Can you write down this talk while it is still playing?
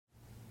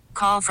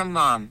Call from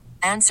mom.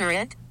 Answer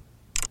it.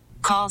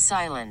 Call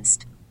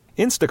silenced.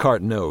 Instacart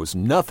knows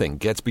nothing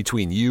gets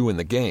between you and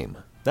the game.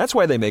 That's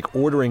why they make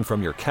ordering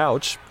from your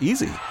couch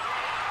easy.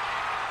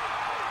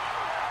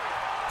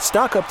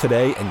 Stock up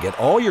today and get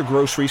all your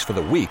groceries for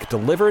the week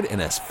delivered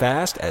in as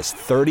fast as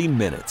 30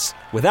 minutes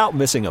without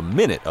missing a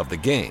minute of the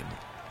game.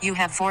 You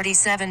have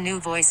 47 new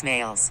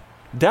voicemails.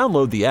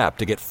 Download the app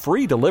to get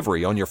free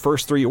delivery on your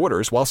first 3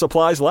 orders while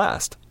supplies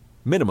last.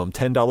 Minimum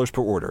 $10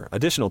 per order.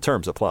 Additional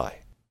terms apply.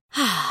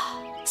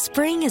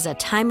 Spring is a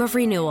time of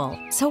renewal,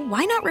 so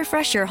why not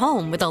refresh your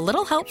home with a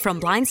little help from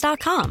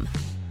Blinds.com?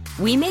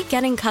 We make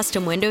getting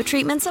custom window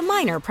treatments a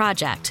minor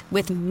project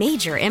with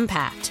major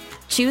impact.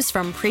 Choose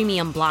from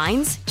premium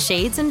blinds,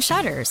 shades, and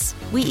shutters.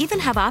 We even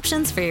have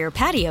options for your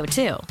patio,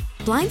 too.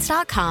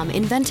 Blinds.com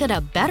invented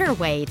a better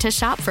way to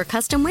shop for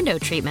custom window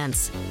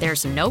treatments.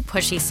 There's no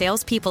pushy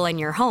salespeople in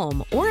your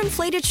home or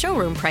inflated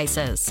showroom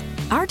prices.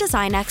 Our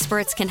design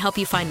experts can help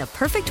you find the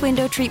perfect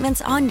window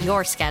treatments on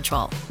your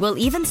schedule. We'll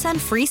even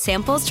send free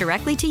samples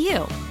directly to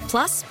you.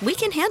 Plus, we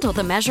can handle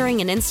the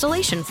measuring and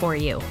installation for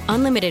you.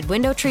 Unlimited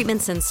window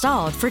treatments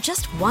installed for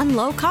just one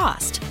low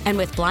cost. And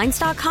with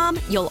Blinds.com,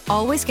 you'll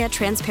always get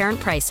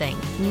transparent pricing.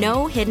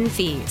 No hidden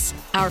fees.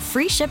 Our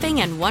free shipping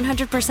and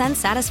 100%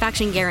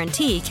 satisfaction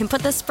guarantee can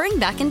put the spring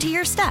back into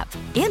your step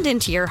and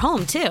into your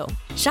home, too.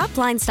 Shop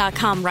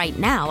Blinds.com right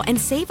now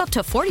and save up to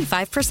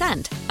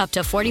 45%. Up to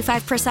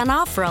 45%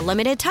 off for a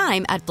limited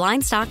time at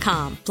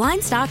Blinds.com.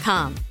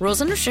 Blinds.com. Rules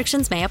and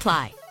restrictions may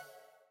apply.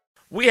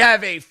 We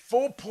have a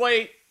full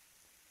plate,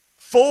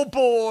 full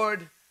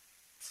board,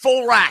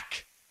 full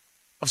rack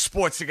of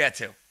sports to get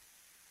to.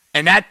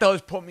 And that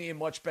does put me in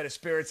much better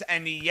spirits.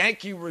 And the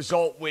Yankee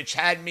result, which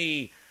had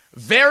me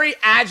very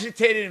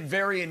agitated and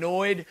very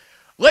annoyed.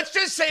 Let's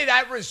just say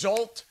that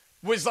result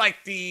was like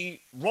the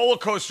roller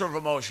coaster of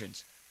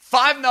emotions.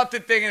 5-0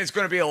 thinking it's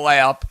going to be a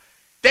layup.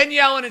 Then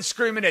yelling and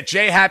screaming that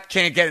J-Hap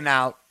can't get an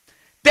out.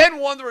 Then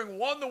wondering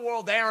what in the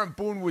world Aaron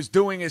Boone was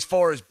doing as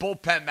far as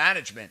bullpen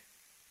management.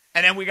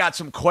 And then we got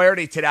some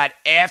clarity to that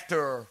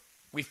after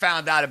we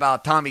found out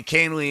about Tommy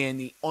Kahnle and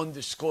the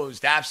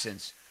undisclosed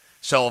absence.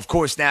 So, of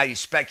course, now you're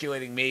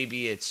speculating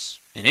maybe it's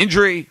an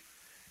injury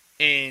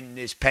in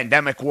this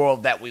pandemic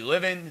world that we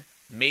live in.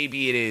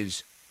 Maybe it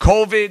is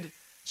COVID.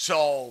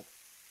 So,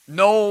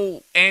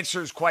 no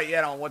answers quite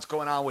yet on what's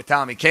going on with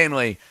Tommy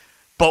Kahnle.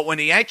 But when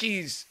the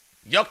Yankees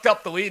yucked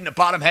up the lead in the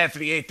bottom half of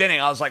the 8th inning,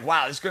 I was like,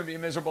 wow, this is going to be a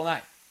miserable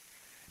night.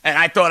 And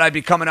I thought I'd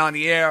be coming on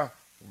the air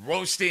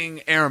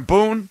roasting Aaron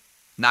Boone.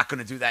 Not going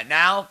to do that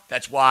now.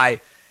 That's why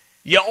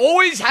you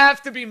always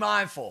have to be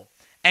mindful.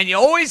 And you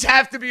always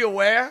have to be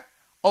aware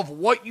of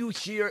what you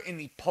hear in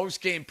the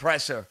post-game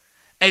presser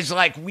as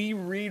like we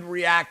read,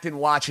 react, and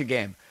watch a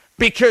game.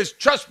 Because,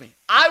 trust me,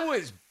 I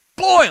was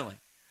boiling.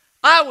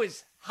 I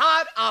was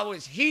hot. I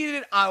was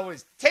heated. I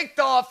was ticked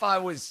off. I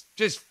was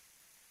just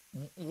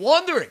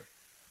wondering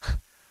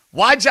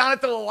why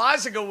Jonathan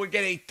Loáisiga would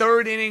get a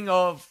third inning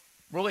of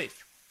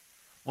relief.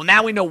 Well,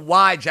 now we know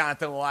why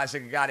Jonathan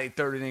Loáisiga got a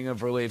third inning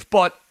of relief.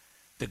 But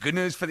the good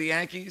news for the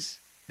Yankees,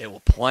 they were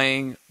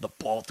playing the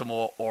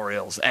Baltimore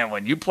Orioles. And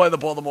when you play the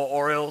Baltimore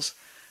Orioles,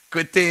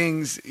 good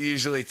things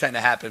usually tend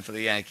to happen for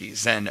the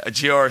Yankees. And a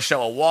Gio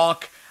Urshela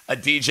walk, a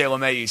DJ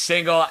LeMahieu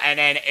single, and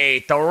then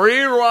a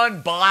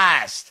 3-run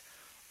blast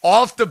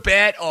off the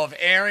bat of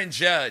Aaron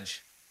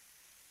Judge.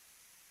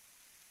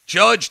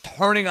 Judge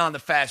turning on the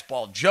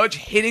fastball. Judge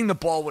hitting the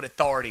ball with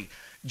authority.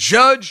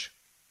 Judge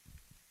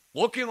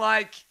looking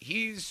like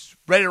he's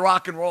ready to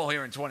rock and roll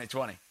here in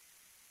 2020.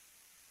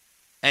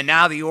 And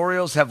now the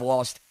Orioles have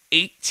lost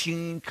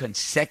 18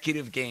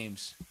 consecutive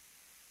games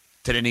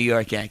to the New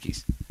York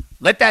Yankees.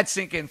 Let that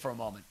sink in for a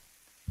moment.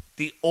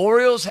 The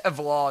Orioles have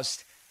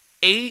lost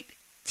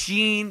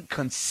 18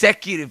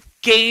 consecutive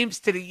games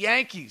to the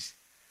Yankees.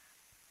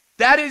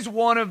 That is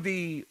one of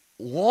the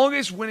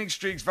longest winning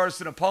streaks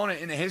versus an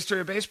opponent in the history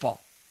of baseball.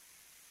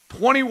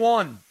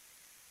 21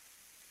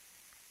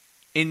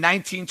 in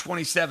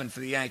 1927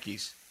 for the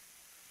Yankees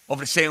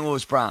over the St.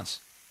 Louis Browns.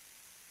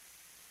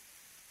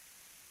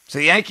 So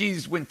the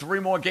Yankees win 3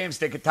 more games,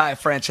 they could tie a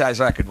franchise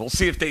record. We'll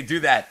see if they do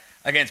that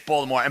against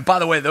Baltimore. And by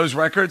the way, those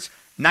records,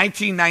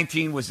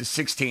 1919 was the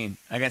 16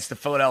 against the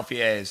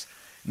Philadelphia A's.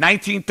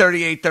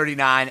 1938-39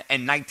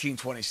 and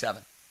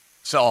 1927.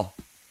 So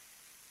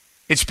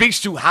it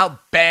speaks to how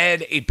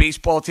bad a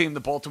baseball team the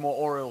Baltimore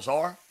Orioles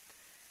are.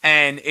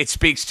 And it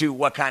speaks to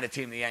what kind of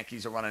team the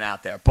Yankees are running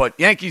out there. But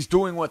Yankees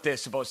doing what they're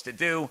supposed to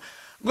do.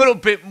 A little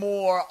bit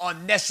more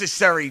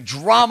unnecessary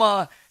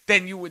drama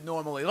than you would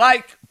normally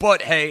like.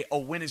 But, hey, a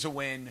win is a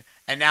win.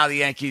 And now the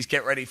Yankees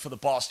get ready for the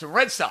Boston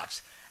Red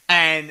Sox.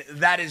 And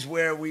that is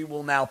where we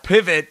will now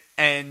pivot.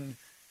 And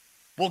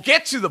we'll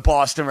get to the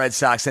Boston Red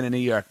Sox and the New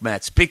York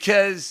Mets.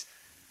 Because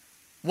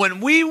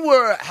when we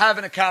were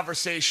having a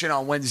conversation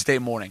on Wednesday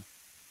morning,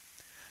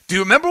 do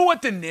you remember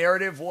what the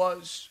narrative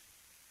was?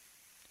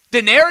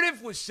 The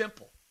narrative was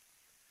simple.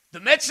 The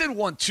Mets had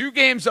won 2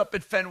 games up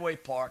at Fenway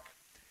Park.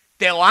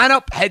 Their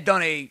lineup had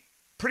done a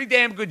pretty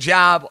damn good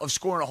job of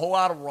scoring a whole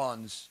lot of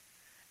runs.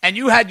 and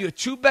you had your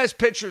two best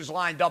pitchers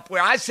lined up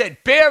where I said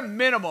bare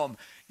minimum,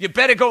 you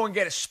better go and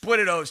get a split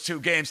of those two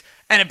games.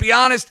 And to be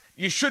honest,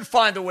 you should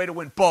find a way to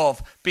win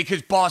both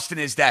because Boston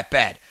is that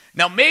bad.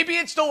 Now, maybe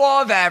it's the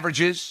law of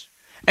averages,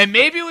 and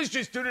maybe it was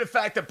just due to the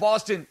fact that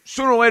Boston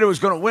sooner or later was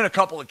going to win a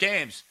couple of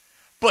games.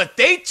 But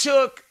they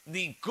took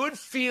the good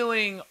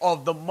feeling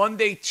of the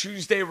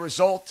Monday-Tuesday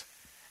result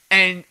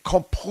and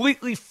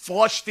completely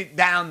flushed it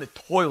down the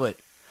toilet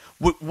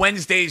with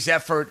Wednesday's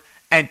effort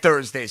and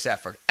Thursday's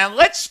effort. And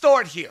let's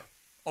start here,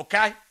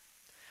 okay?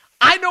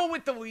 I know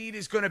what the lead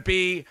is going to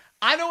be.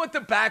 I know what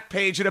the back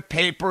page of the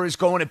paper is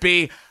going to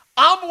be.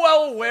 I'm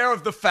well aware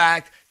of the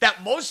fact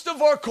that most of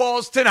our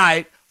calls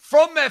tonight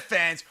from Met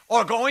fans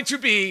are going to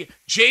be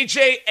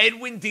J.J.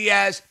 Edwin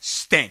Diaz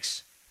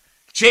stinks.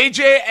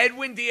 J.J.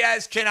 Edwin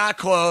Diaz cannot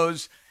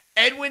close.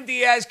 Edwin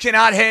Diaz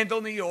cannot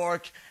handle New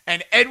York.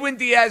 And Edwin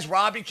Diaz,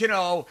 Robbie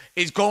Cano,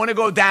 is going to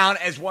go down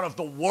as one of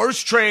the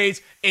worst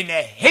trades in the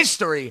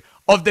history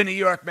of the New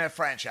York Met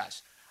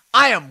franchise.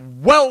 I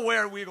am well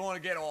aware we're going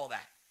to get all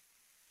that.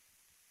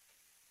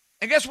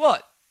 And guess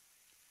what?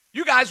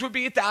 You guys would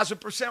be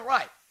 1,000%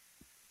 right.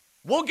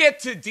 We'll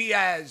get to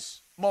Diaz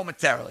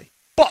momentarily.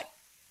 But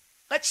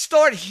let's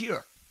start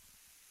here.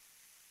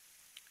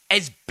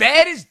 As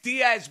bad as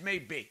Diaz may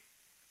be,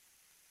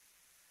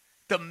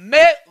 the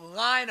Met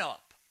lineup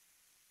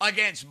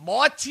against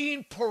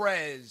Martin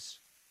Perez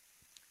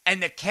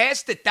and the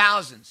cast of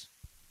thousands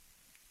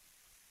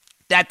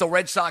that the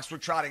Red Sox were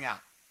trotting out.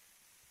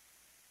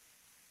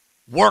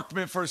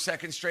 Workman for a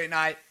second straight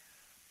night.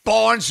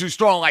 Barnes, who's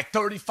throwing like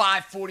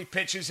 35, 40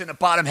 pitches in the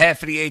bottom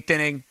half of the eighth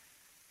inning.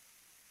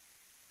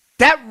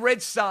 That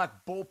Red Sox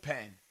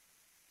bullpen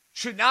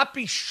should not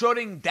be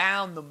shutting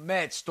down the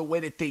Mets the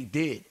way that they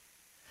did.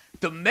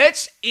 The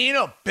Mets'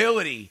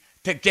 inability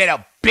to get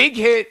a big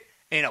hit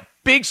in a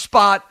big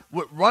spot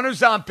with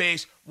runners on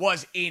base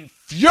was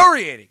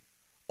infuriating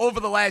over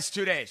the last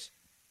 2 days.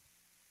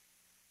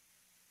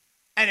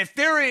 And if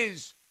there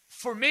is,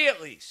 for me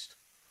at least,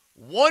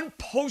 one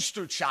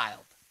poster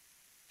child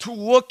to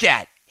look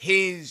at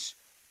his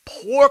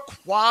poor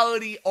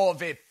quality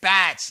of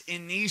at-bats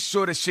in these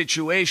sort of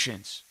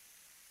situations,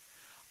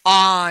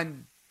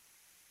 on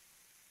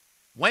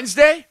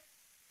Wednesday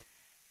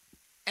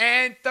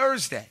and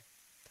Thursday,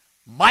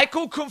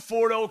 Michael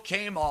Conforto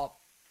came up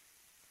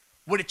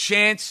with a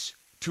chance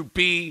to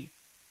be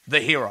the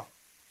hero.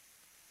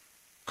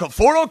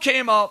 Conforto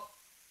came up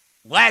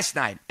last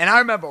night, and I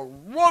remember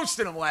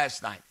roasting him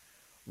last night.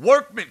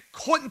 Workman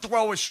couldn't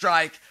throw a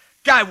strike.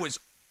 Guy was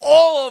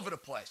all over the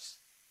place.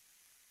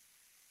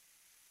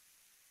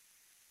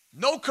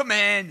 No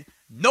command,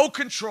 no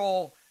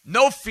control,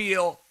 no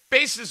feel,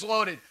 bases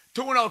loaded,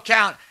 2-0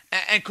 count,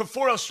 and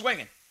Conforto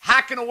swinging,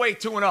 hacking away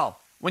 2-0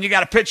 when you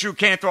got a pitcher who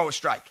can't throw a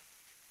strike.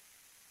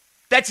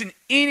 That's an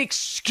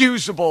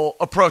inexcusable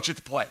approach at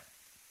the plate.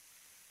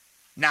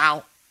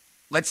 Now,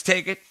 let's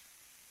take it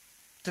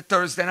to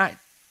Thursday night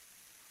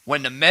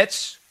when the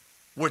Mets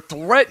were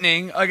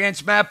threatening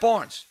against Matt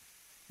Barnes,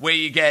 where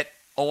you get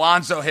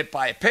Alonso hit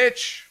by a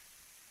pitch,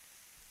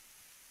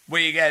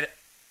 where you get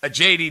a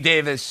J.D.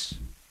 Davis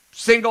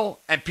single,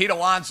 and Pete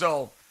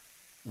Alonso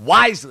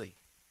wisely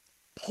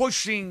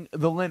pushing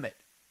the limit,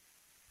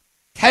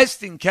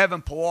 testing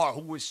Kevin Pillar,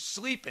 who was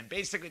sleeping,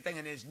 basically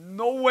thinking there's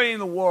no way in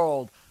the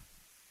world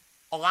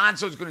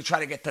Alonso's going to try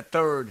to get to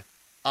third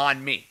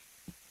on me.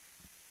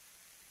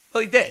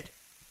 Well, he did.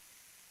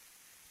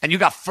 And you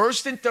got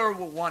first and third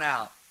with one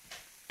out,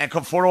 and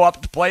Conforto up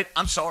at the plate.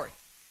 I'm sorry.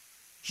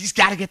 He's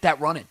got to get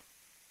that running.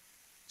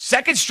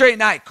 Second straight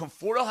night,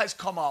 Conforto has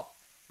come up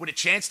with a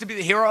chance to be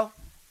the hero,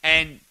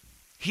 and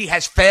he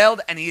has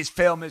failed, and he has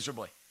failed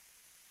miserably.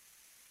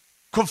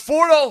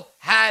 Conforto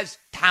has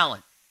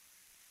talent.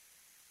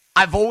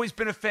 I've always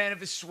been a fan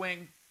of his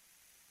swing.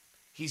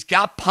 He's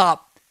got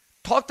pop.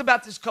 Talked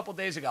about this a couple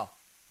days ago.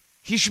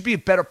 He should be a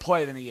better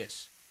player than he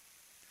is.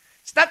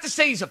 It's not to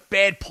say he's a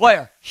bad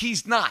player.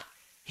 He's not.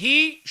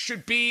 He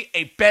should be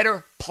a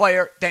better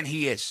player than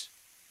he is.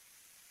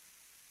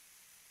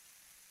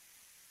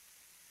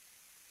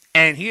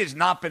 And he has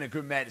not been a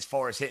good Met as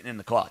far as hitting in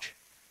the clutch.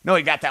 No,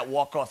 he got that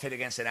walk-off hit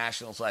against the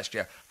Nationals last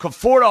year.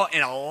 Conforto,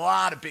 in a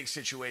lot of big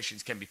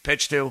situations, can be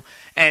pitched to.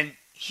 And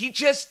he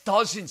just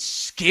doesn't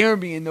scare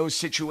me in those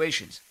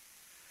situations.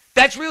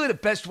 That's really the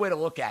best way to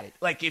look at it.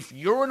 Like, if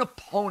you're an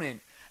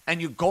opponent and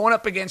you're going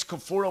up against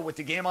Conforto with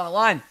the game on the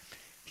line,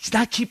 he's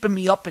not keeping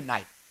me up at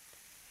night.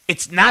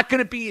 It's not going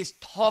to be as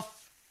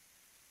tough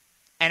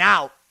and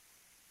out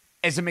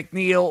as a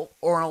McNeil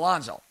or an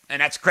Alonso.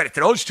 And that's credit to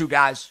those two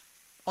guys.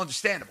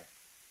 Understandable.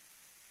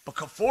 But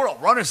Conforto,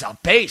 runners on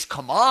base.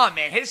 Come on,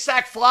 man. Hit a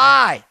sac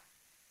fly.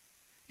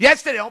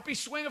 Yesterday, don't be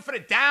swinging for the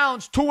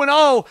downs,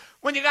 2-0,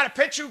 when you got a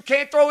pitcher who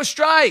can't throw a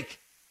strike.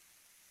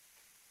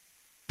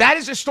 That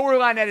is a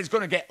storyline that is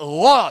going to get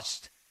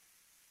lost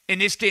in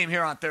this game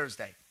here on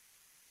Thursday.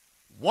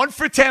 1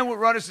 for 10 with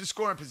runners in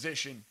scoring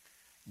position.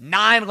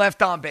 9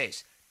 left on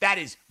base. That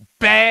is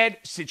bad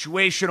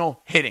situational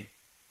hitting.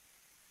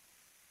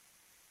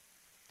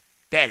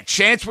 They had a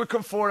chance with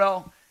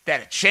Conforto. They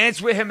had a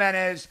chance with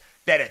Jimenez.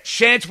 They had a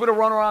chance with a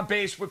runner on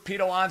base with Pete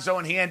Alonso,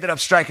 and he ended up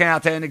striking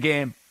out to end the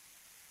game.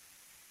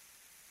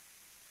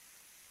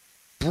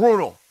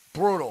 Brutal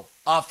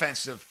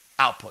offensive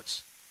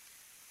outputs.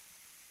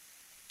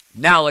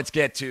 Now let's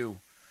get to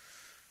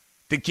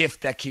the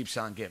gift that keeps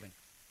on giving.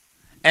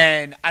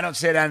 And I don't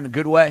say that in a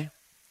good way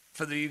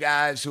for you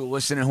guys who are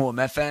listening who are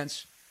Met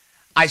fans.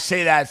 I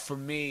say that for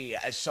me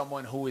as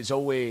someone who is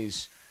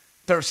always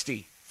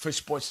thirsty for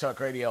sports talk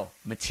radio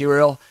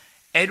material.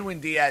 Edwin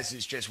Diaz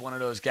is just one of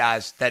those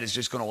guys that is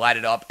just going to light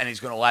it up, and he's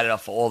going to light it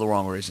up for all the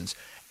wrong reasons.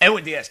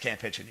 Edwin Diaz can't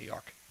pitch in New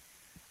York.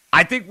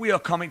 I think we are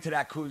coming to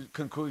that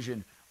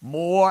conclusion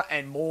more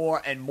and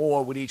more and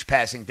more with each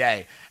passing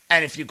day.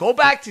 And if you go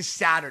back to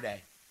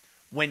Saturday,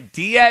 when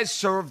Diaz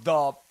served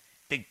up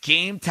the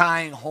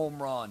game-tying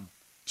home run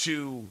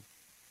to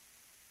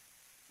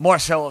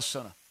Marcell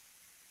Ozuna,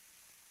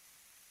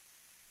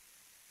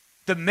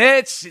 the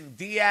Mets and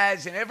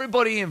Diaz and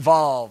everybody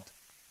involved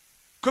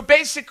could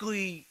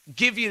basically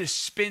give you the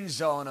spin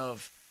zone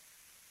of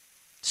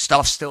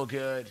stuff's still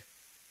good.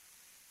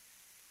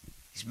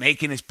 He's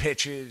making his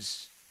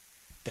pitches.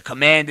 The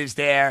command is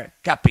there.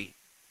 Got beat.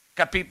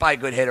 Got beat by a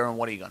good hitter, and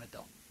what are you going to do?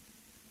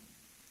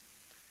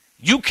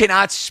 You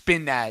cannot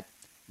spin that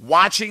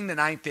watching the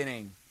ninth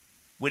inning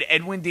with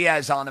Edwin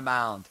Diaz on the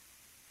mound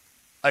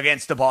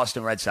against the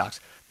Boston Red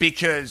Sox,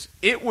 because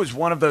it was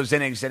one of those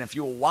innings, and if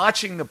you were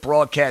watching the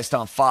broadcast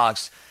on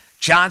Fox,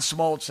 John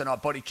Smoltz and our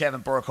buddy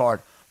Kevin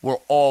Burkhardt were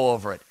all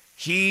over it.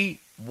 He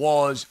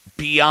was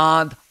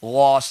beyond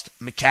lost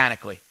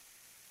mechanically.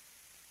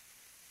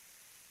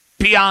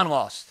 Beyond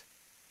lost.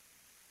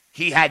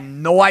 He had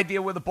no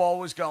idea where the ball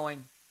was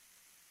going.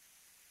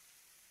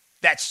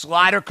 That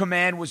slider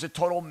command was a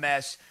total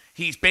mess.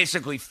 He's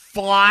basically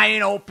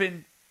flying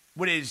open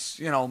with his,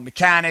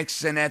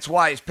 mechanics, and that's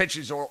why his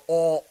pitches are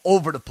all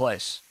over the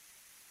place.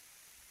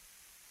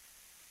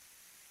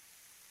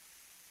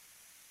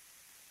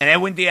 And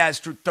Edwin Diaz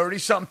threw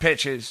 30-something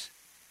pitches,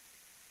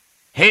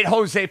 hit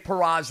Jose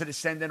Peraza to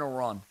send in a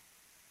run,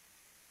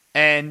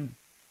 and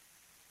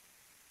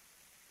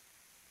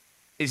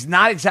is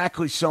not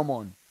exactly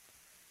someone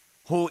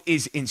who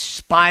is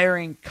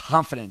inspiring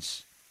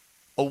confidence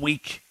a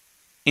week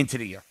into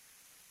the year.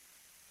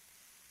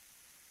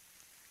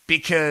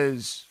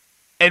 Because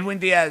Edwin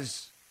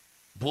Diaz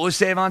blew a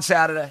save on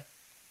Saturday,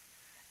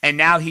 and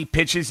now he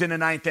pitches in the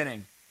ninth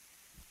inning,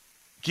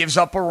 gives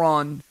up a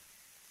run.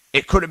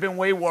 It could have been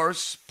way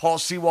worse. Paul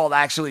Sewald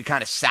actually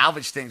kind of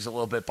salvaged things a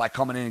little bit by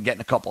coming in and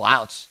getting a couple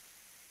outs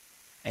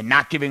and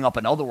not giving up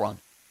another run.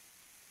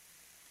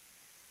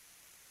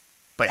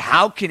 But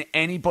how can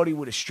anybody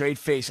with a straight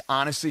face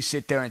honestly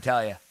sit there and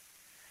tell you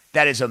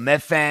that as a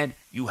Met fan,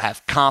 you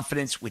have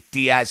confidence with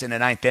Diaz in the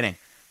ninth inning?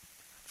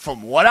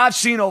 From what I've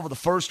seen over the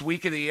first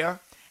week of the year,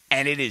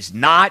 and it is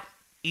not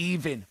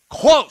even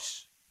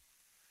close,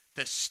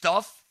 the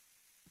stuff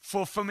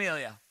for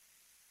Familia,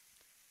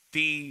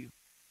 the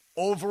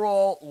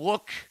overall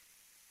look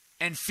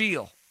and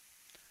feel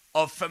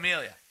of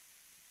Familia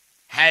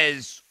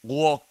has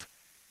looked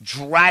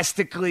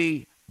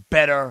drastically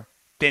better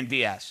than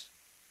Diaz.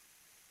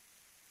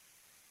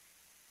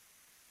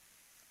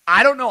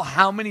 I don't know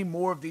how many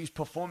more of these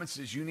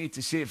performances you need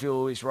to see if you're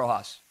Luis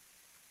Rojas.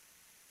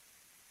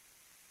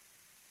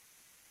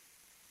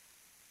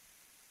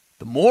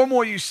 The more and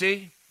more you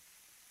see,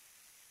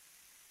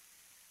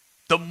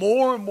 the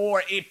more and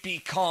more it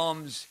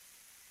becomes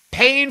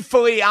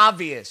painfully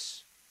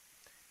obvious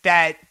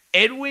that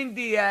Edwin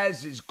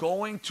Diaz is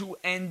going to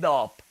end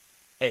up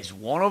as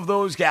one of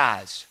those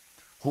guys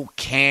who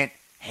can't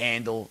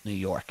handle New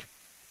York.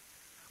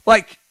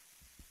 Like,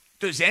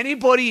 does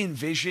anybody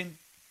envision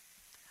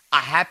a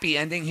happy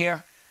ending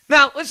here?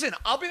 Now, listen,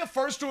 I'll be the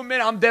first to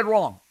admit I'm dead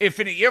wrong. If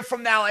in a year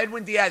from now,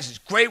 Edwin Diaz is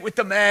great with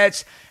the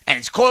Mets and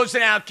he's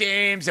closing out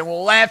games and we're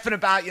laughing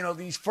about,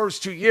 these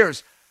first 2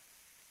 years.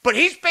 But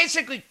he's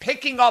basically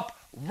picking up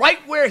right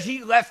where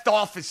he left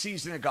off a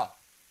season ago.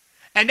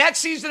 And that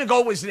season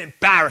ago was an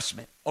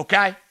embarrassment,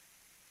 okay?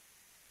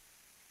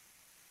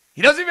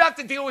 He doesn't even have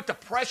to deal with the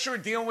pressure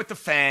of dealing with the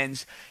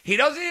fans. He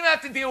doesn't even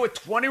have to deal with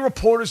 20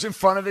 reporters in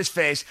front of his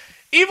face.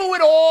 Even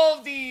with all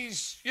of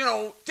these,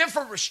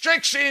 different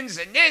restrictions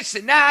and this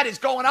and that is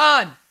going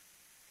on,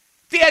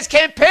 Diaz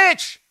can't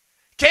pitch.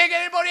 Can't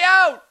get anybody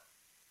out.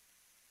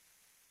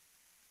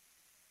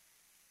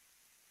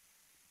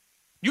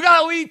 You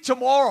got to lead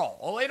tomorrow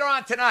or later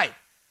on tonight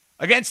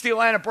against the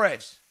Atlanta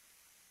Braves.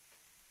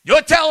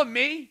 You're telling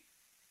me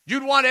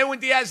you'd want Edwin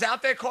Diaz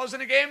out there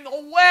closing the game?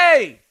 No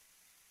way.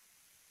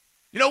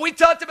 We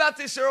talked about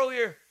this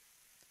earlier,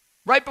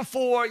 right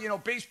before,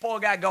 baseball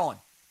got going.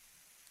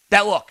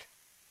 That look.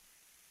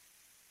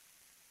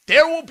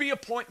 There will be a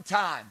point in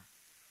time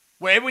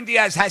where Edwin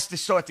Diaz has to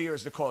start the year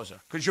as the closer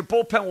because your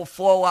bullpen will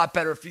flow a lot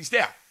better if he's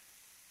there.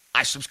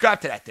 I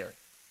subscribe to that theory.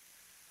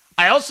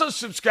 I also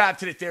subscribe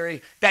to the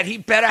theory that he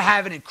better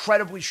have an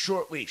incredibly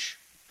short leash.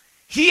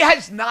 He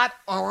has not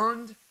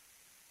earned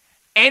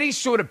any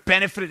sort of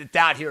benefit of the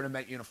doubt here in a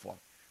Met uniform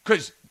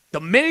because the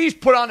minute he's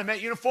put on the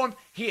Met uniform,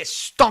 he has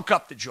stunk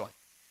up the joint.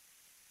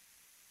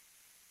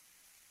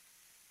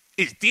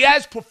 Is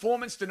Diaz's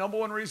performance the number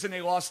one reason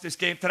they lost this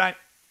game tonight?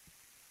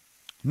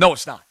 No,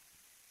 it's not.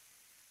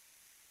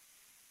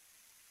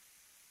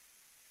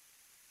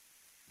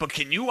 But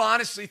can you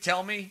honestly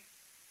tell me,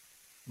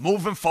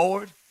 moving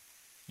forward,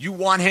 you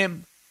want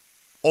him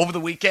over the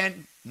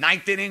weekend,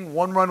 9th inning,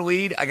 1-run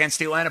lead against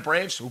the Atlanta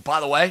Braves, who, by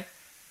the way,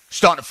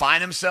 starting to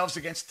find themselves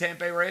against the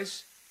Tampa Bay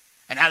Rays,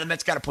 and now the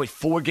Mets got to play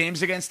 4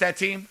 games against that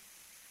team?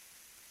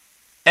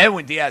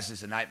 Edwin Diaz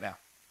is a nightmare.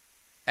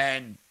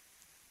 And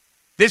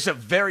this is a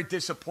very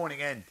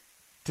disappointing end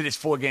to this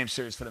 4-game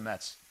series for the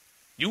Mets.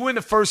 You win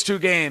the first 2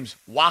 games,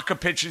 Walker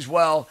pitches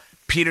well,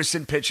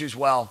 Peterson pitches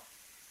well.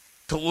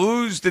 To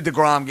lose the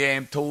DeGrom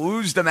game, to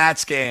lose the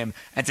Mets game,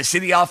 and to see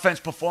the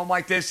offense perform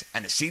like this,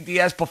 and to see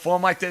Diaz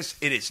perform like this,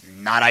 it is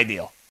not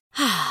ideal.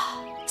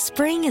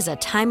 Spring is a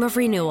time of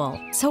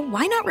renewal, so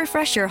why not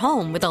refresh your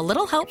home with a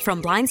little help from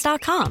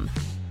Blinds.com?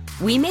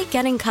 We make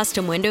getting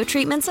custom window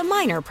treatments a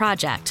minor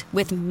project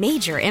with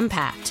major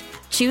impact.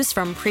 Choose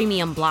from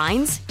premium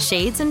blinds,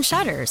 shades, and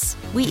shutters.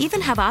 We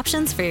even have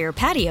options for your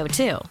patio,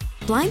 too.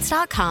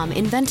 Blinds.com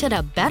invented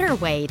a better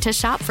way to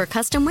shop for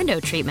custom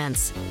window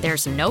treatments.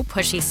 There's no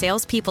pushy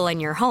salespeople in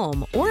your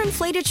home or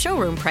inflated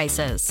showroom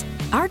prices.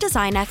 Our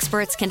design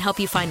experts can help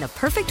you find the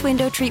perfect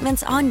window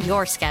treatments on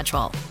your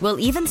schedule. We'll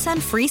even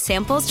send free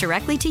samples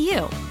directly to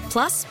you.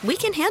 Plus, we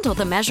can handle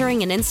the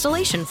measuring and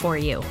installation for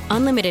you.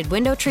 Unlimited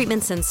window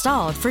treatments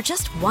installed for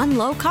just one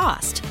low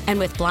cost. And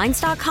with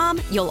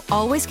Blinds.com, you'll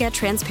always get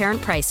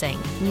transparent pricing.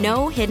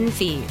 No hidden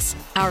fees.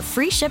 Our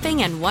free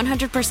shipping and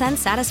 100%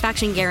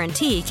 satisfaction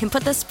guarantee can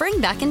put the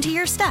spring back into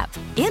your step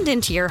and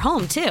into your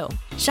home, too.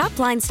 Shop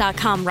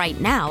Blinds.com right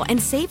now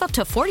and save up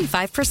to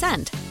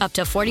 45%. Up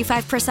to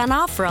 45%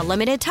 off for a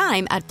limited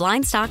time at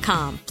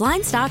Blinds.com.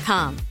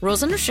 Blinds.com.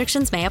 Rules and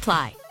restrictions may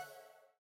apply.